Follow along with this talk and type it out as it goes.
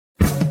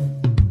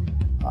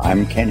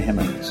I'm Ken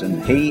Hemmings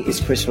and he is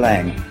Chris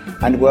Lang,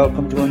 and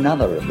welcome to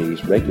another of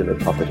these regular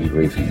property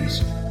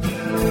briefings.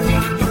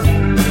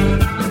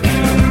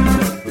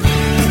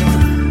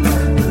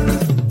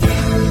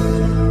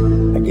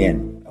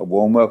 Again, a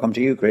warm welcome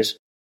to you, Chris.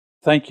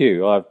 Thank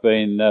you. I've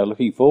been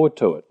looking forward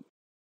to it.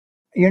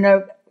 You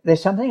know,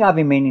 there's something I've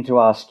been meaning to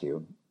ask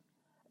you.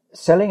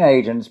 Selling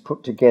agents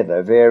put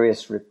together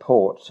various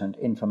reports and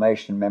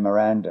information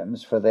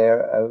memorandums for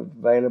their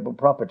available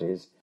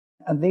properties,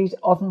 and these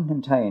often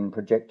contain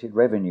projected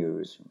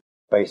revenues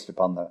based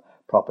upon the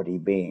property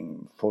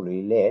being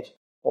fully let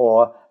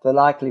or the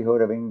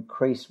likelihood of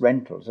increased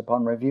rentals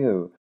upon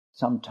review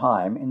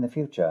sometime in the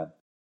future.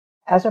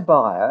 As a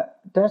buyer,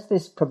 does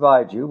this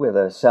provide you with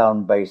a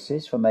sound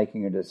basis for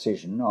making a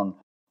decision on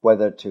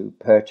whether to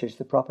purchase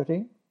the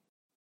property?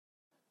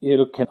 Yeah,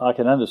 look, I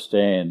can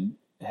understand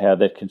how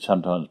that can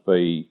sometimes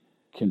be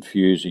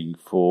confusing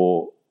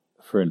for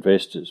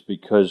investors,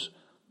 because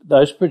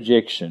those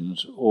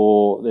projections,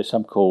 or they're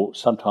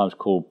sometimes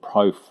called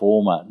pro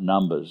forma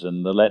numbers,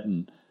 and the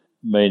Latin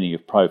meaning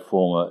of pro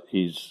forma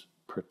is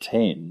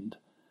pretend,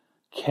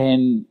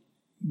 can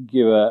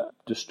give a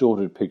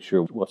distorted picture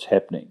of what's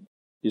happening.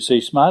 You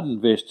see, smart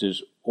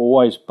investors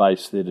always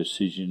base their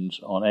decisions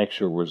on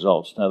actual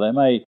results. Now, they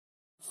may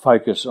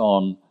focus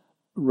on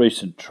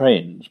recent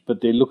trends,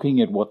 but they're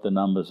looking at what the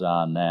numbers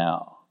are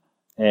now.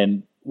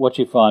 And what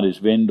you find is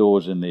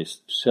vendors and their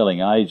selling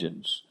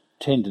agents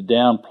tend to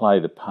downplay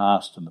the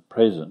past and the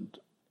present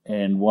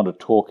and want to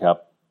talk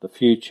up the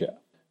future.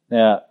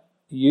 Now,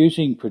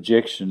 using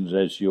projections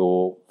as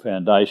your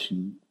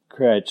foundation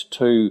creates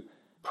two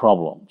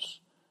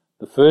problems.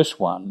 The first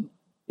one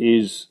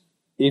is,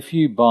 if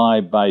you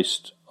buy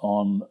based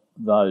on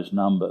those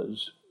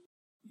numbers,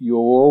 you're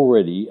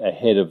already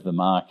ahead of the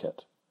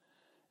market.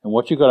 And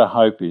what you've got to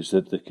hope is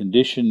that the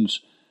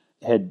conditions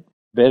had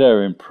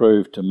better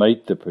improved to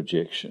meet the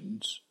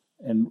projections.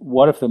 And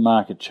what if the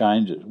market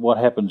changes? What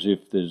happens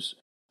if there's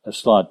a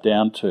slight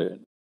downturn?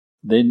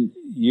 Then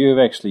you've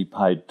actually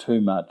paid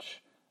too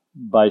much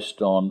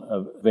based on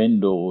a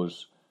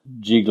vendor's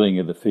jiggling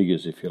of the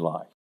figures, if you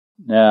like.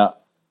 Now,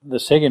 the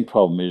second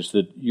problem is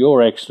that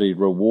you're actually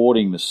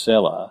rewarding the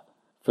seller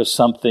for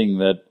something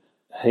that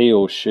he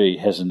or she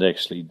hasn't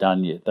actually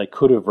done yet. They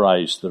could have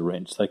raised the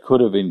rents, they could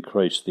have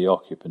increased the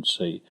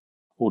occupancy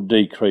or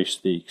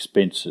decreased the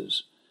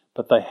expenses,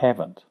 but they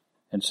haven't.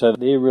 And so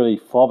they're really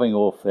fobbing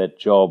off that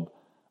job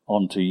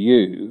onto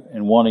you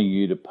and wanting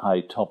you to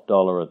pay top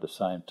dollar at the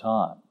same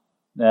time.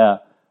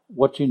 Now,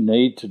 what you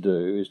need to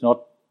do is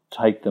not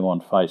take them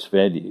on face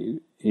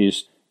value,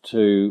 is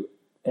to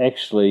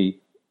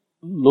actually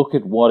look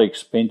at what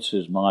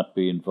expenses might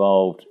be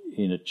involved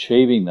in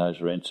achieving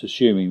those rents,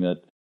 assuming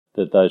that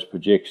those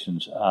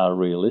projections are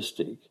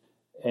realistic.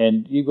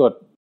 And you've got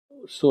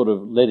sort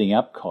of letting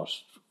up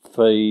costs,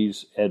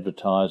 fees,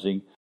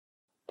 advertising,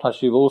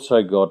 plus you've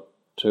also got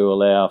to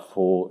allow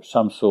for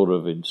some sort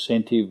of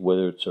incentive,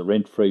 whether it's a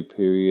rent-free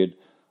period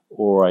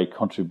or a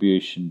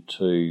contribution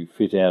to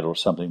fit out or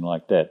something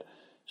like that.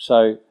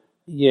 So,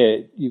 yeah,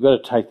 you've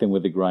got to take them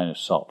with a grain of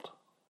salt.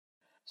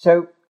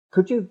 So,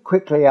 could you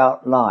quickly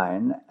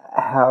outline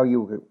how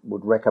you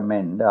would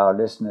recommend our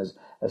listeners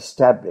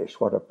establish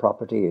what a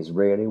property is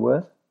really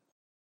worth?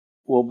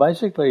 Well,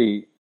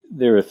 basically,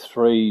 there are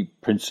three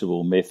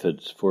principal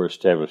methods for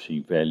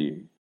establishing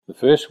value. The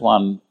first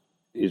one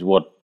is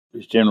what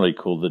is generally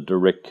called the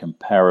direct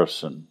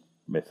comparison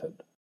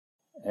method.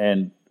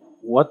 And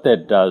what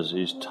that does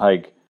is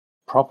take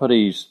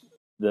properties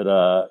that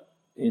are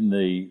in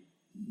the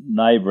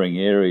neighbouring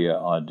area,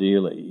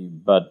 ideally,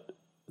 but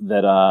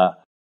that are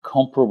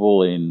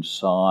comparable in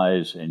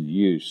size and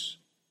use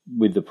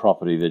with the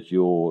property that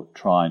you're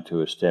trying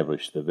to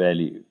establish the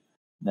value.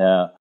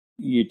 Now,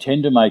 you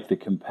tend to make the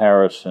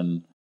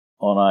comparison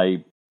on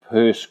a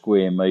per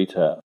square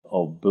metre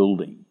of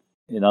building.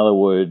 In other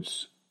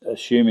words,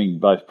 assuming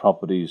both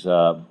properties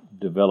are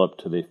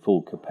developed to their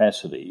full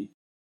capacity,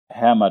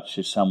 how much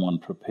is someone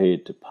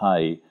prepared to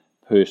pay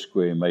per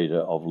square metre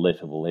of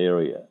lettable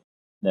area?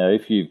 Now,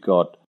 if you've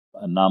got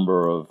a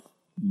number of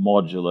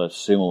modular,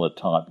 similar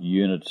type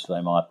units,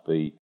 they might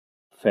be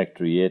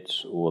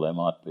factoriettes or they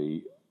might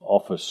be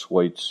office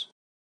suites,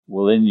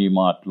 well, then you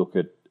might look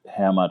at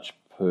how much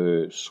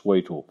per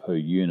suite or per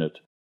unit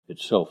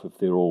itself, if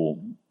they're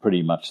all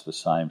pretty much the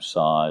same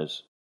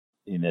size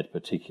in that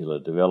particular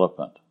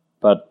development.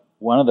 But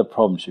one of the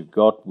problems you've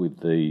got with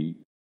the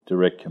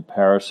direct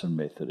comparison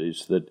method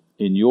is that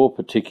in your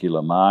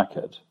particular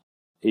market,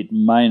 it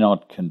may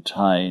not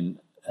contain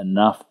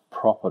enough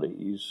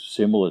properties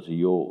similar to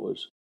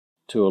yours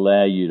to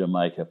allow you to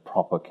make a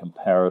proper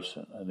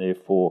comparison, and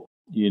therefore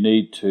you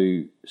need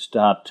to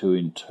start to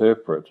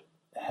interpret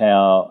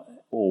how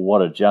or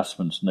what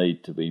adjustments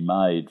need to be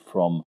made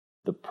from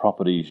the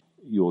properties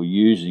you're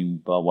using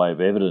by way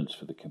of evidence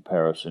for the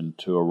comparison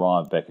to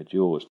arrive back at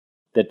yours.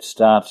 That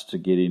starts to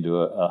get into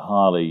a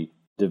highly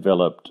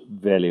developed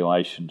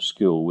valuation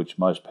skill which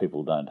most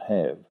people don't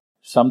have.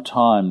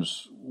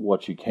 Sometimes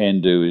what you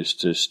can do is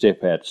to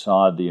step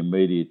outside the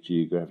immediate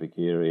geographic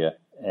area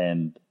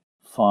and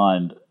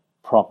find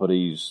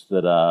properties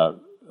that are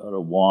at a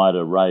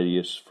wider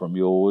radius from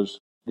yours.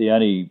 The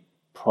only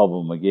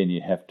problem, again,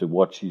 you have to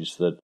watch is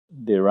that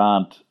there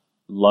aren't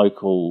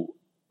local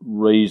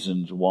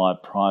reasons why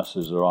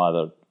prices are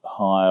either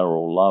higher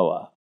or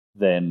lower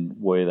than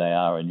where they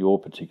are in your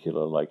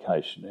particular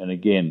location. And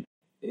again,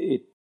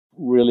 it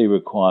really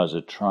requires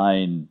a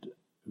trained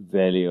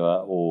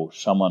valuer or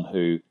someone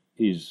who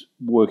is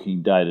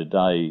working day to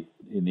day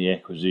in the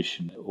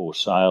acquisition or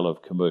sale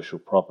of commercial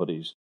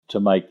properties to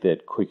make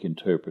that quick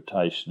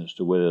interpretation as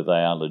to whether they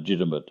are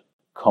legitimate,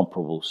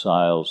 comparable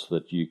sales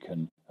that you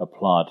can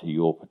apply to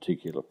your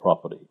particular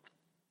property.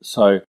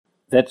 So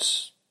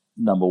that's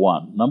number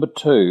one. Number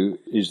two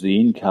is the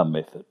income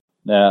method.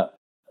 Now,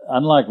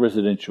 unlike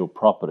residential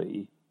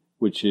property,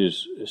 which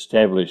is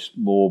established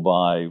more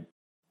by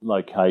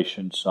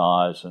location,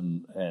 size,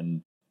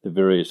 and the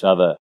various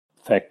other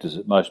factors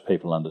that most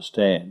people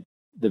understand,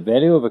 the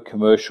value of a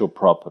commercial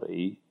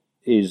property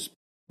is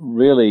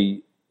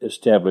really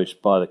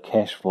established by the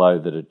cash flow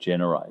that it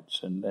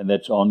generates, and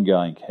that's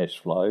ongoing cash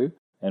flow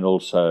and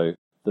also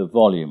the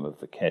volume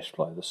of the cash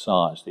flow, the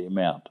size, the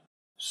amount.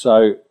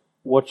 So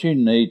what you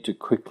need to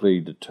quickly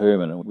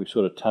determine, and we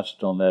sort of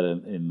touched on that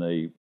in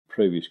the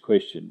previous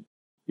question,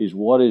 is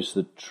what is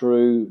the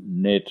true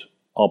net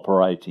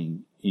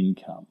operating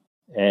income.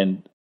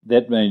 And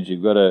that means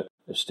you've got to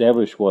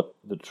establish what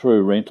the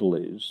true rental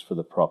is for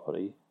the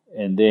property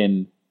and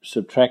then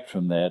subtract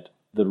from that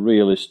the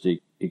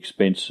realistic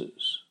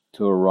expenses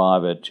to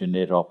arrive at your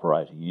net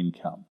operating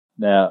income.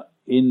 Now,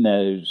 in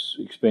those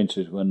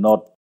expenses, we're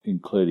not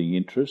including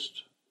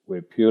interest.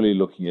 We're purely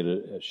looking at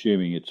it,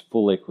 assuming it's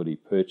full equity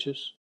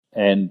purchase,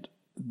 and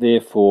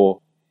therefore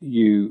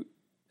you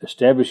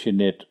establish your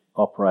net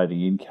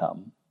operating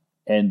income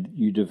and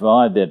you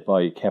divide that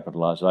by your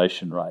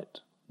capitalisation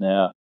rate.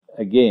 Now,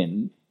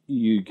 again,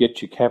 you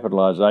get your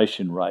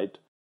capitalisation rate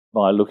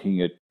by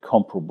looking at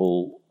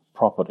comparable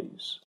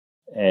properties.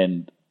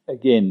 And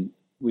again,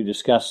 we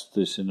discussed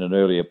this in an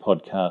earlier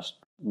podcast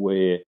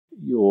where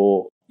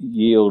your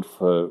yield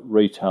for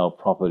retail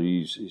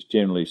properties is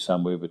generally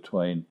somewhere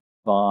between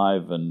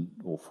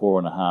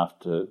 4.5%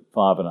 to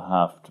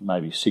 5.5% to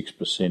maybe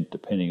 6%,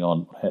 depending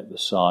on the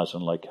size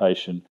and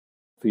location.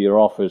 For your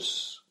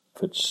office,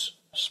 if it's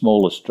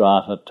smaller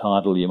strata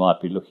title, you might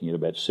be looking at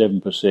about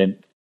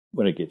 7%.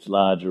 When it gets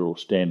larger or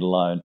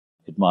standalone,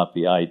 it might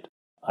be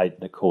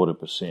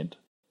 8.25%.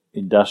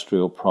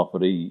 Industrial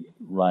property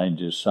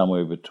ranges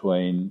somewhere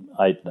between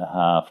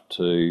 8.5%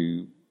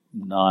 to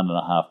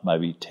 9.5%,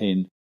 maybe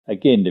 10%,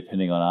 again,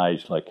 depending on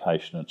age,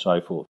 location, and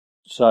so forth.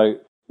 So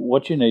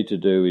what you need to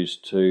do is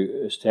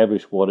to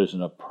establish what is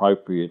an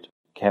appropriate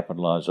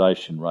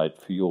capitalisation rate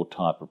for your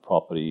type of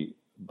property,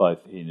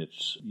 both in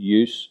its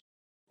use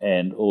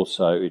and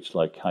also its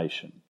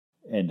location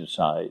and its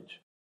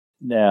age.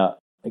 Now,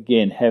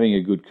 again, having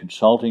a good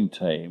consulting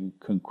team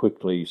can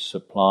quickly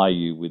supply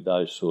you with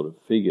those sort of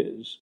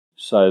figures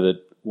so that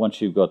once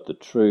you've got the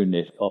true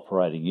net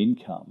operating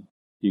income,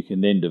 you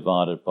can then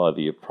divide it by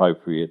the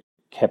appropriate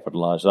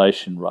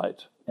capitalisation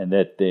rate, and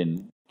that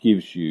then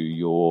gives you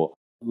your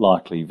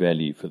likely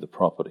value for the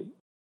property.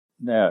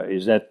 Now,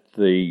 is that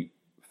the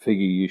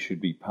figure you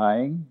should be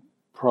paying?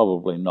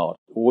 Probably not.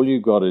 All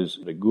you've got is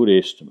a good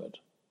estimate.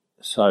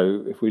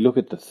 So if we look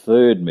at the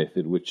third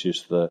method, which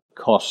is the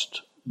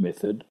cost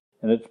method,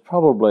 and it's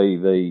probably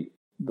the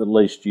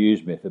least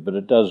used method, but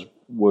it does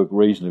work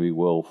reasonably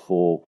well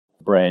for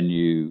brand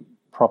new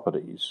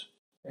properties.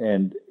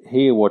 And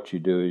here what you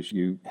do is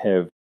you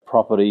have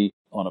property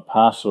on a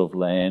parcel of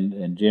land,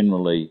 and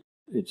generally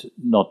it's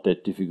not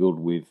that difficult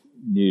with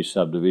new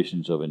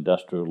subdivisions of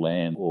industrial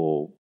land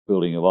or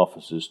building of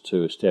offices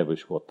to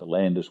establish what the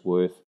land is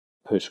worth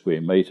per square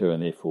metre,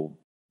 and therefore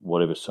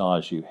whatever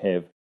size you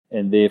have.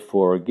 And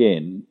therefore,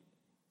 again,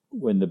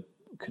 when the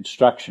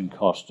construction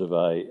cost of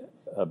a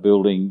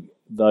building,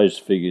 those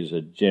figures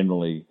are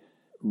generally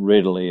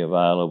readily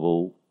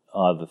available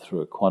either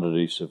through a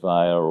quantity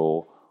surveyor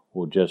or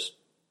just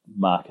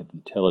market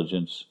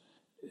intelligence.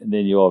 And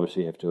then you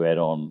obviously have to add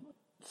on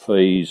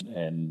fees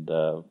and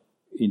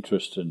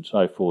interest and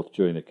so forth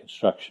during the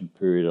construction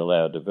period,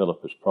 allow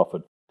developers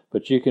profit.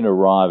 But you can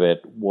arrive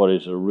at what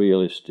is a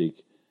realistic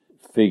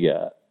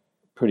figure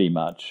pretty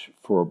much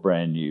for a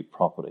brand new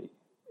property.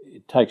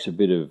 It takes a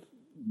bit of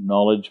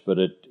knowledge, but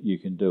you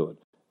can do it.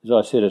 As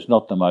I said, it's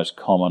not the most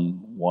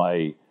common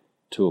way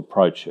to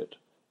approach it.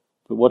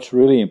 But what's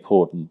really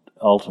important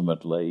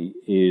ultimately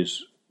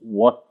is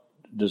what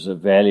does a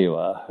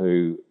valuer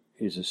who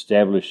is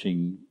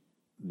establishing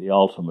the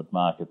ultimate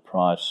market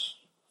price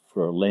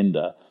for a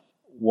lender,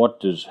 what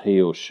does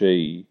he or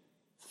she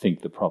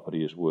think the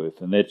property is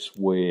worth? And that's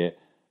where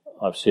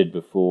I've said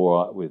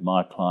before with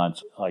my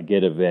clients, I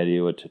get a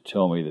valuer to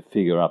tell me the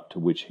figure up to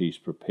which he's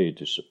prepared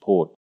to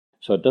support.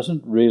 So it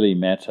doesn't really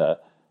matter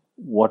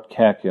what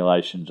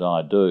calculations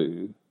I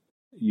do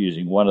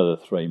using one of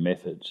the three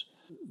methods.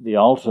 The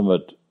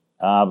ultimate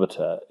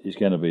arbiter is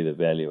going to be the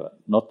valuer,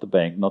 not the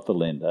bank, not the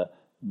lender.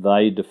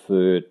 They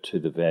defer to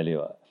the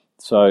valuer.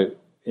 So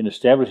in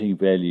establishing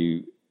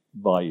value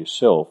by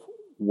yourself,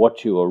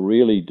 what you are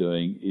really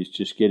doing is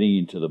just getting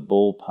into the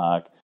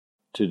ballpark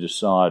to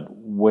decide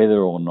whether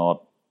or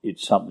not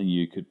it's something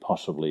you could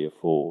possibly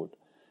afford.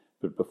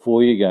 But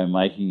before you go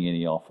making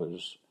any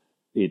offers,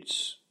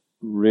 it's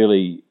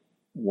really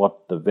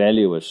what the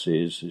valuer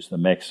says is the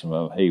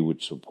maximum he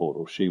would support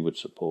or she would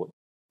support.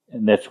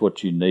 And that's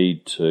what you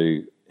need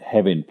to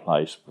have in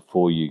place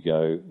before you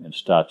go and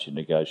start your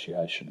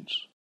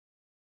negotiations.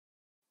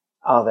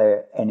 Are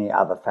there any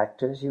other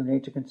factors you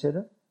need to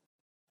consider?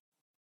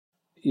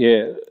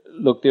 Yeah,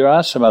 look, there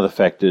are some other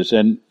factors,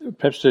 and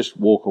perhaps just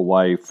walk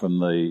away from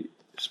the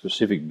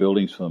specific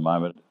buildings for the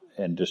moment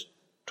and just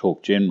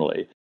talk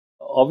generally.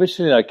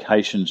 Obviously,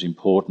 location's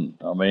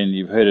important. I mean,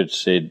 you've heard it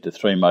said the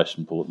three most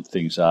important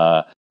things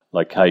are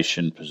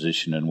location,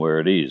 position, and where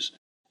it is.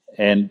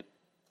 And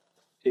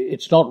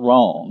it's not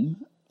wrong.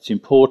 It's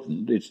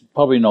important. It's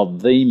probably not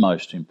the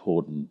most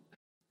important.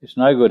 It's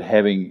no good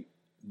having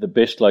the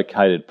best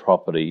located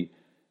property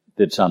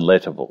that's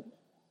unlettable.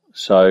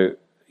 So,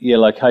 yeah,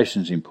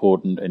 location's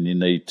important, and you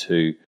need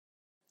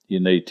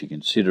to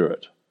consider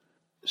it.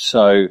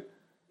 So,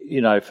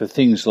 for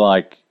things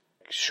like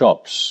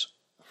shops,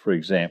 for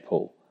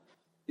example,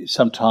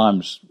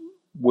 sometimes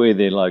where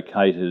they're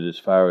located as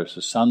far as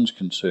the sun's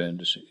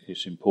concerned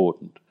is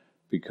important,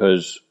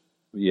 because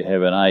you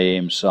have an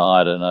AM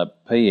side and a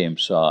PM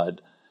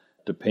side,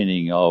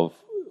 depending of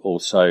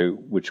also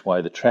which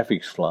way the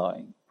traffic's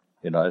flowing.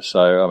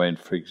 So, I mean,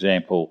 for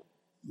example,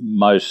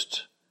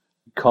 most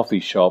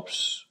coffee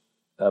shops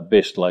are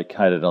best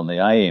located on the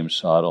AM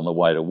side on the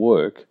way to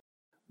work,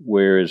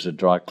 whereas a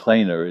dry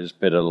cleaner is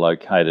better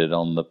located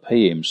on the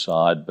PM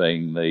side,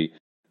 being the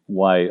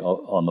way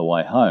on the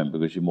way home,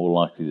 because you're more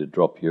likely to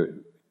drop your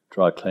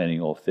dry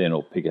cleaning off then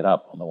or pick it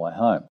up on the way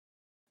home.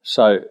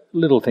 So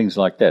little things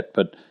like that.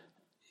 But,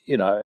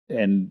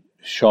 and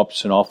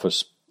shops and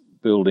office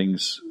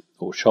buildings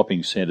or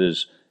shopping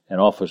centres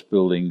and office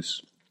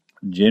buildings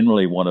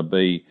generally want to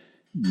be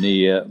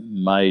near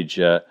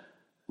major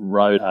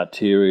road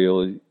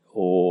arterial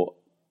or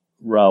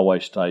railway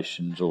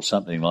stations or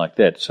something like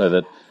that, so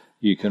that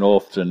you can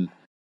often,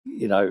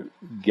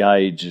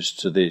 gauge as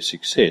to their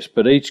success.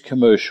 But each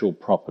commercial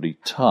property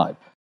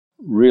type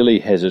really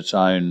has its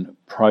own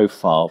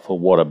profile for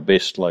what a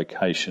best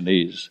location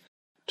is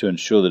to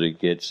ensure that it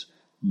gets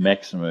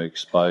maximum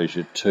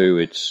exposure to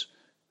its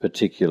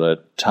particular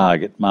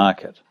target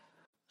market.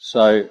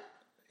 So,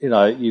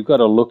 you've got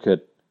to look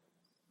at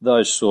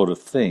those sort of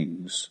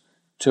things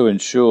to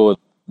ensure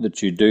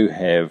that you do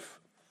have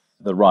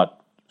the right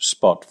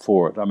spot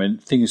for it. I mean,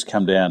 things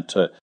come down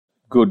to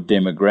good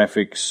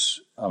demographics.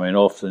 I mean,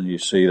 often you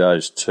see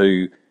those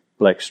two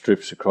black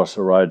strips across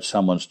the road,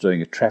 someone's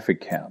doing a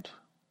traffic count,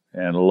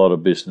 and a lot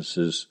of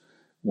businesses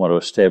want to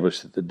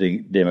establish that the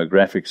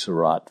demographics are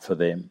right for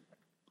them.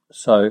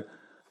 So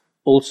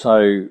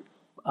also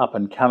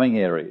up-and-coming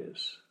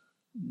areas.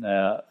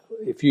 Now,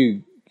 if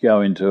you go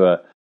into an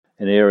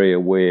area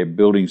where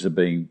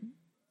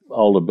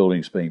older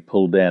buildings being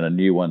pulled down and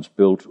new ones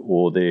built,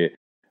 or they're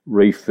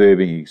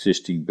refurbing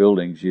existing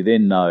buildings, you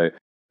then know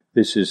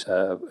this is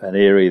an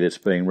area that's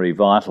being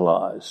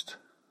revitalised.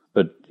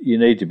 But you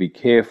need to be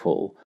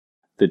careful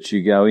that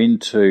you go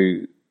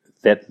into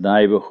that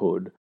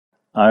neighbourhood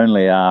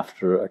only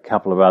after a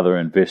couple of other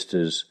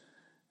investors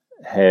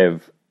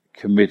have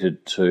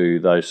committed to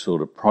those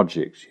sort of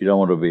projects. You don't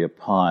want to be a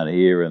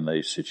pioneer in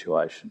these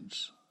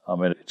situations. I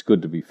mean, it's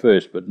good to be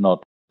first, but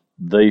not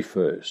the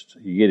first.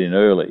 You get in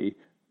early,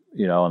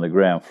 on the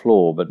ground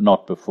floor, but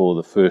not before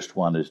the first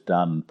one is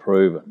done and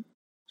proven.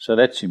 So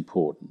that's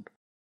important.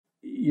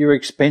 Your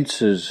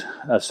expenses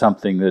are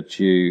something that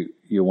you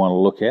want to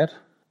look at,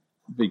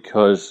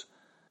 because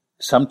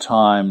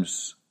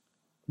sometimes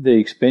the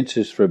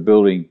expenses for a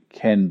building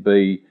can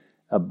be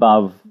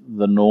above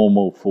the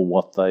normal for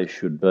what they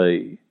should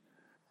be.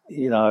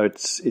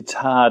 It's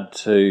hard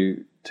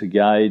to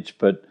gauge,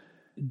 but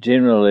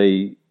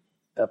generally,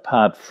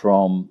 apart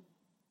from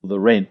the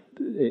rent,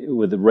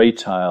 with the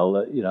retail,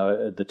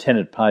 the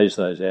tenant pays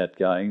those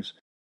outgoings.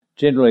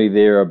 Generally,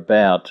 they're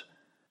about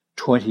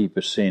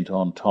 20%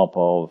 on top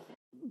of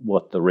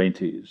what the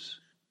rent is.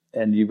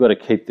 And you've got to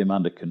keep them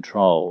under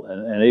control.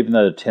 And even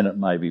though the tenant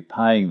may be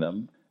paying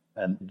them,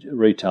 and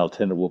retail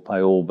tenant will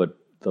pay all but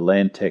the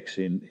land tax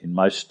in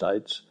most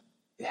states,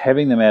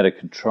 having them out of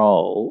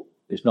control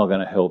is not going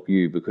to help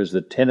you, because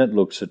the tenant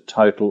looks at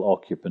total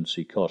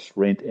occupancy costs,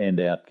 rent and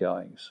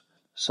outgoings.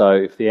 So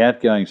if the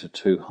outgoings are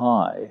too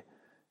high,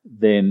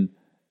 then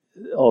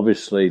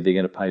obviously they're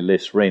going to pay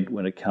less rent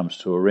when it comes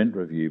to a rent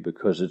review,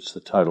 because it's the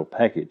total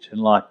package.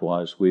 And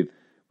likewise with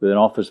an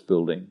office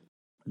building,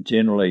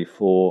 generally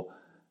for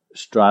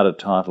strata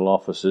title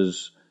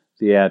offices,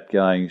 the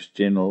outgoings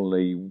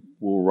generally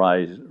will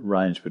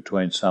range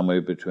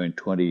somewhere between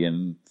 20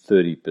 and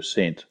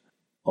 30%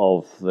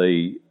 of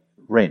the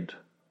rent.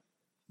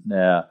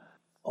 Now,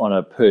 on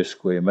a per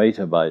square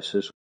metre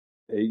basis,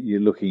 you're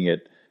looking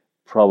at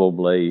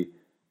probably,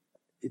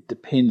 it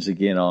depends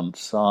again on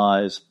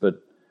size,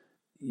 but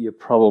you're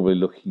probably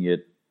looking at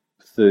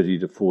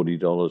 $30 to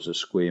 $40 a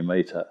square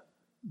metre.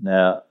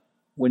 Now,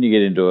 when you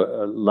get into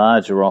a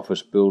larger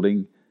office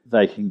building,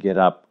 they can get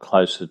up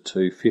closer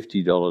to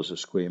 $50 a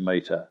square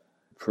metre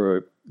for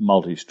a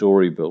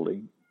multi-storey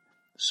building.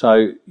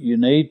 So you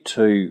need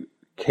to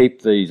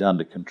keep these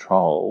under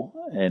control,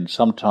 and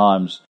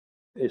sometimes,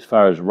 as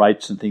far as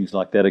rates and things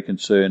like that are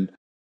concerned,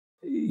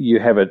 you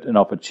have an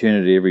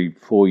opportunity every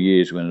 4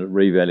 years when a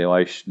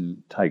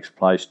revaluation takes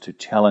place to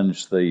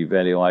challenge the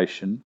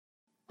valuation.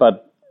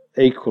 But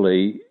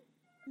equally,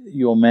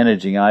 your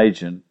managing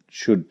agent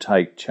should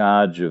take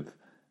charge of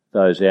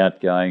those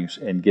outgoings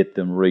and get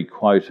them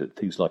re-quoted,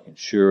 things like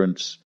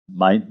insurance,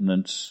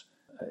 maintenance,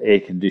 air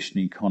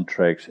conditioning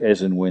contracts,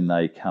 as and when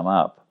they come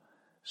up,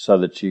 so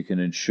that you can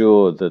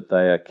ensure that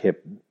they are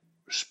kept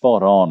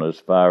spot on as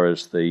far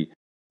as the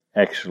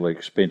actual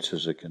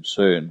expenses are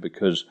concerned.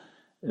 Because,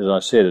 as I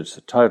said, it's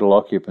the total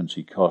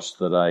occupancy cost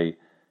that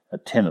a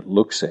tenant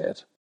looks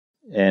at,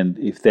 and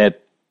if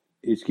that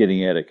is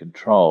getting out of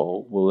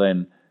control, well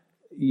then,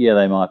 yeah,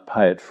 they might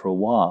pay it for a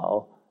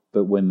while,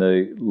 but when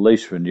the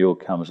lease renewal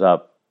comes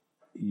up,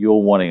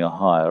 you're wanting a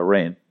higher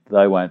rent,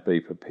 they won't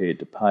be prepared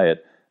to pay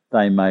it.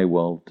 They may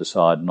well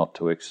decide not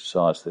to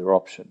exercise their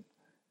option.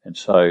 And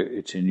so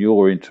it's in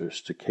your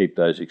interest to keep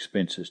those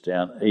expenses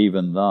down,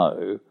 even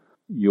though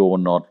you're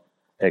not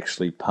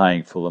actually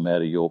paying for them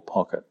out of your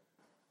pocket.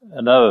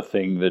 Another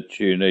thing that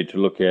you need to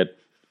look at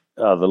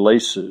are the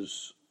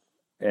leases.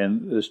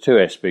 And there's two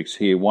aspects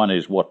here. One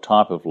is what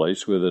type of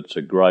lease, whether it's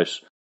a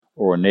gross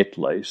or a net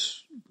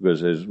lease,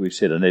 because as we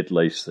said, a net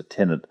lease, the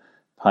tenant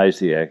pays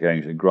the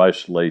outgoings. A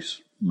gross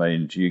lease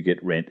means you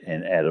get rent,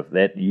 and out of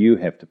that you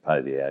have to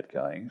pay the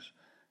outgoings.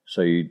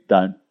 So you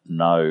don't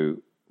know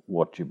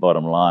what your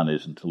bottom line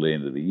is until the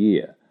end of the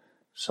year.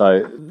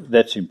 So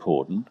that's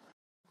important.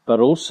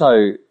 But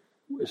also,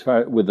 as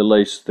far as with the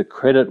lease, the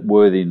credit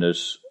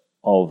worthiness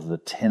of the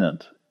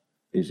tenant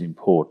is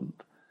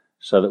important.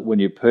 So that when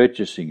you're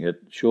purchasing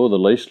it, sure, the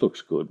lease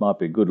looks good, might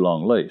be a good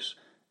long lease,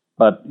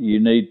 but you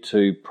need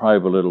to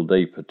probe a little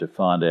deeper to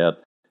find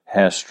out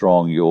how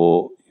strong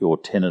your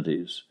tenant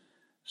is,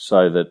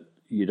 so that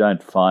you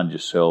don't find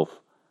yourself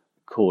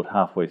caught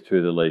halfway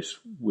through the lease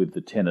with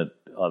the tenant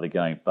either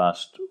going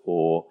bust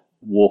or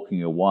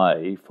walking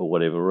away for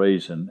whatever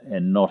reason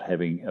and not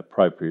having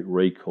appropriate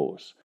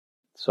recourse.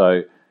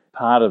 So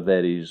part of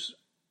that is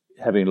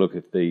having a look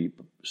at the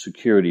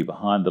security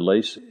behind the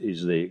lease,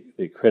 is their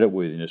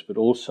creditworthiness, but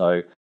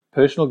also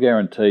personal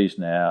guarantees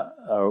now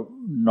are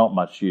not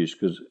much use,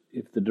 because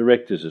if the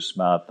directors are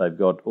smart, they've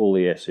got all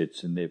the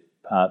assets in their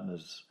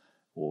partner's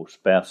or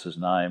spouse's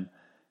name,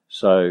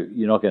 so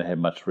you're not going to have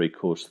much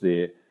recourse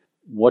there.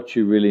 What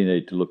you really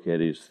need to look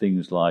at is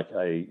things like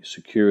a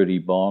security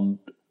bond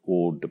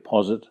or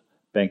deposit,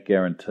 bank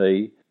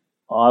guarantee.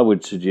 I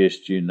would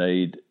suggest you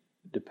need,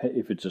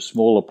 if it's a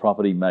smaller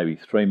property, maybe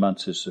 3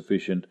 months is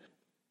sufficient.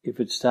 If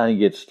it's starting to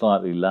get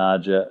slightly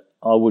larger,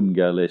 I wouldn't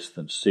go less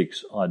than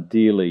 6.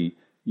 Ideally,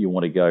 you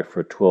want to go for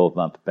a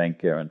 12-month bank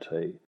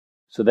guarantee.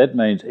 So that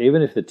means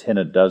even if the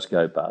tenant does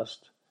go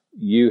bust,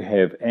 you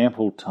have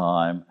ample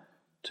time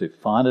to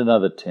find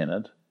another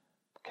tenant,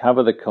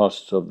 cover the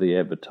costs of the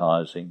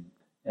advertising,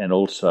 and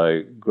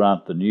also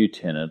grant the new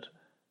tenant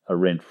a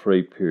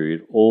rent-free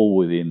period, all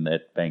within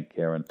that bank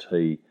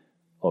guarantee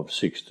of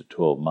 6 to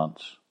 12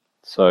 months.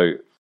 So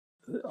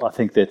I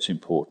think that's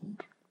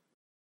important.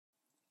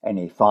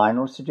 Any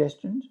final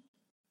suggestions?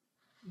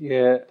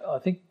 Yeah, I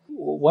think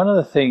one of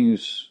the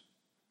things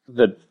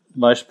that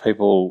most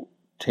people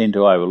tend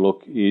to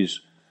overlook is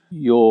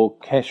your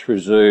cash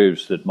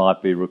reserves that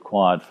might be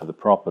required for the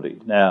property.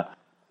 Now,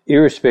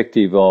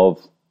 irrespective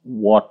of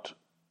what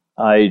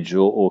age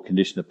or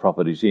condition the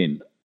property's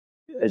in,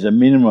 as a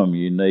minimum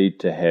you need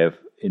to have,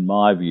 in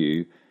my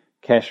view,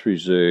 cash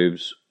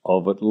reserves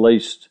of at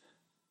least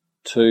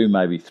 2,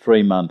 maybe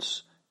 3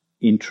 months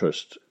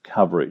interest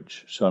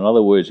coverage. So in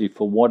other words, if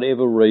for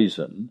whatever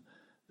reason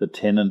the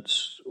tenant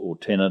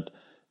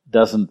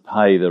doesn't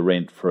pay the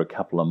rent for a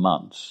couple of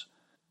months,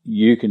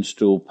 you can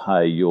still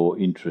pay your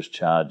interest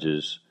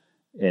charges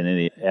and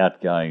any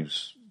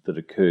outgoings that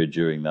occur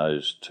during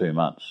those 2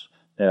 months.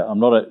 Now, I'm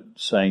not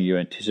saying you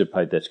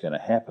anticipate that's going to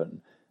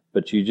happen,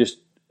 but you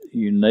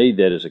need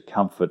that as a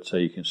comfort so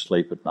you can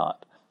sleep at night.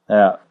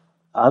 Now,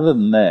 other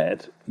than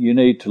that, you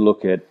need to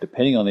look at,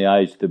 depending on the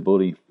age of the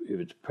building, if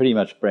it's pretty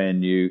much brand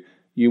new,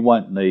 you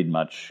won't need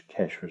much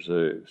cash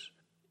reserves.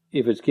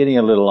 If it's getting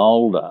a little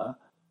older,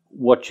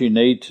 what you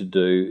need to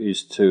do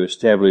is to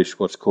establish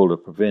what's called a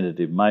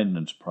preventative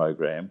maintenance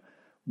program,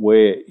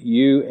 where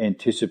you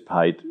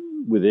anticipate,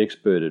 with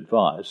expert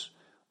advice,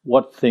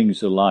 what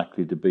things are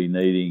likely to be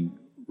needing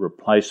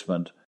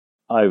replacement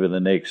over the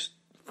next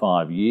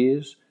 5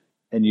 years,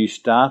 and you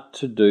start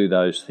to do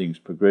those things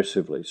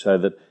progressively, so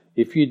that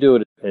if you do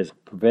it as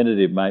a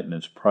preventative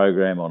maintenance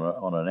program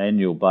on an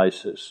annual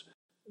basis,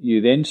 you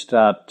then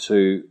start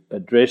to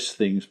address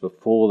things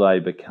before they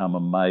become a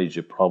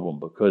major problem,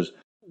 because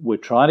we're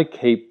trying to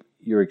keep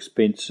your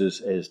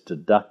expenses as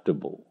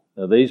deductible.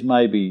 Now,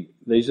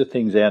 these are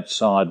things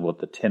outside what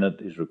the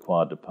tenant is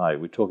required to pay.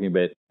 We're talking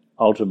about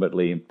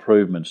ultimately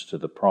improvements to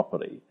the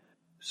property.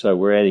 So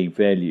we're adding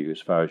value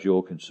as far as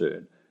you're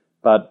concerned.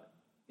 But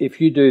if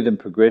you do them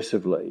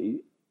progressively,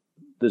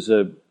 there's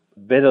a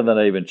better than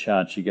even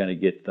chance you're going to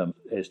get them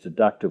as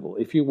deductible.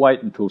 If you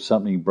wait until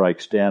something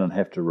breaks down and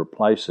have to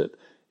replace it,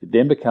 it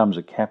then becomes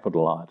a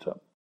capital item.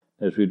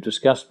 As we've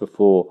discussed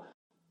before,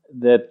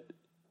 that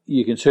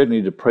you can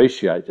certainly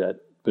depreciate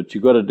that, but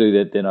you've got to do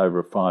that then over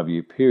a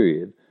 5-year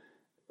period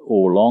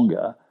or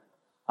longer.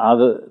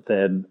 Other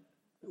than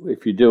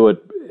if you do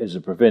it as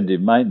a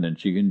preventive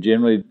maintenance, you can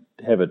generally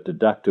have it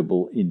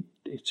deductible in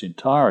its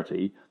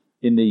entirety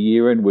in the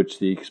year in which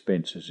the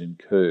expense is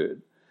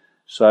incurred.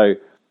 So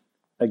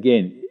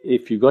again,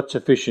 if you've got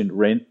sufficient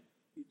rent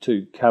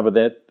to cover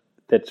that,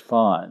 that's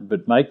fine.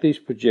 But make these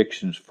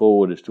projections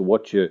forward as to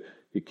what your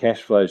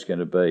cash flow is going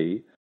to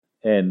be.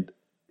 And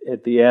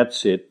at the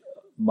outset,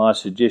 my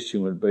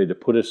suggestion would be to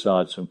put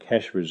aside some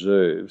cash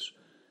reserves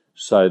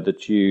so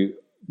that you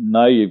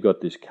know you've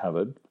got this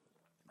covered.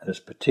 And it's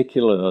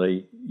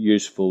particularly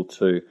useful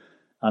to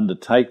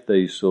undertake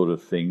these sort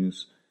of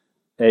things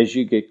as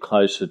you get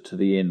closer to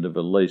the end of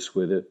a lease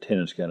where the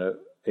tenant's going to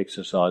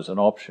exercise an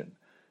option.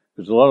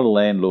 Because a lot of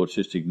landlords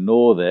just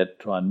ignore that,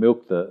 try and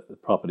milk the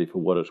property for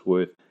what it's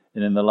worth,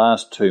 and in the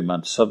last 2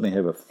 months suddenly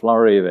have a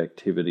flurry of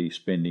activity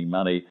spending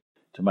money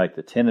to make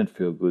the tenant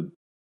feel good.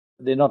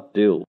 They're not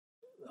dill.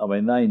 I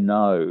mean, they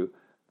know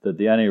that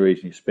the only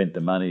reason you spent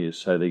the money is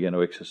so they're going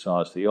to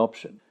exercise the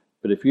option.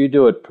 But if you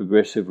do it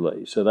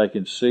progressively, so they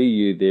can see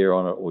you there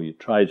or your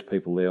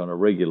tradespeople there on a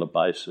regular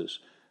basis,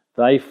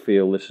 they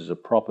feel this is a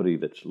property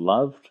that's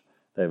loved,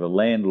 they have a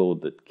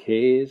landlord that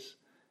cares,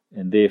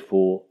 and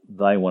therefore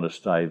they want to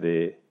stay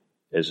there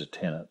as a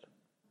tenant.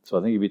 So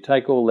I think if you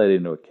take all that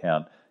into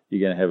account,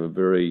 you're going to have a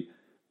very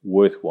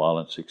worthwhile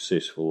and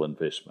successful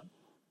investment.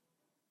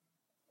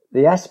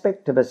 The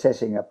aspect of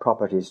assessing a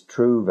property's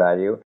true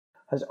value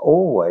has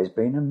always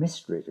been a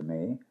mystery to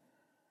me.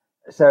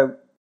 So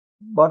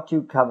what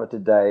you cover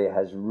today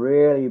has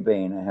really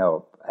been a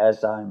help,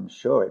 as I'm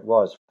sure it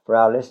was for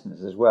our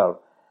listeners as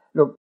well.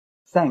 Look,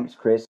 thanks,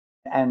 Chris,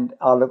 and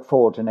I'll look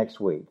forward to next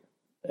week.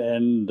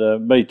 And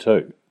me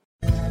too.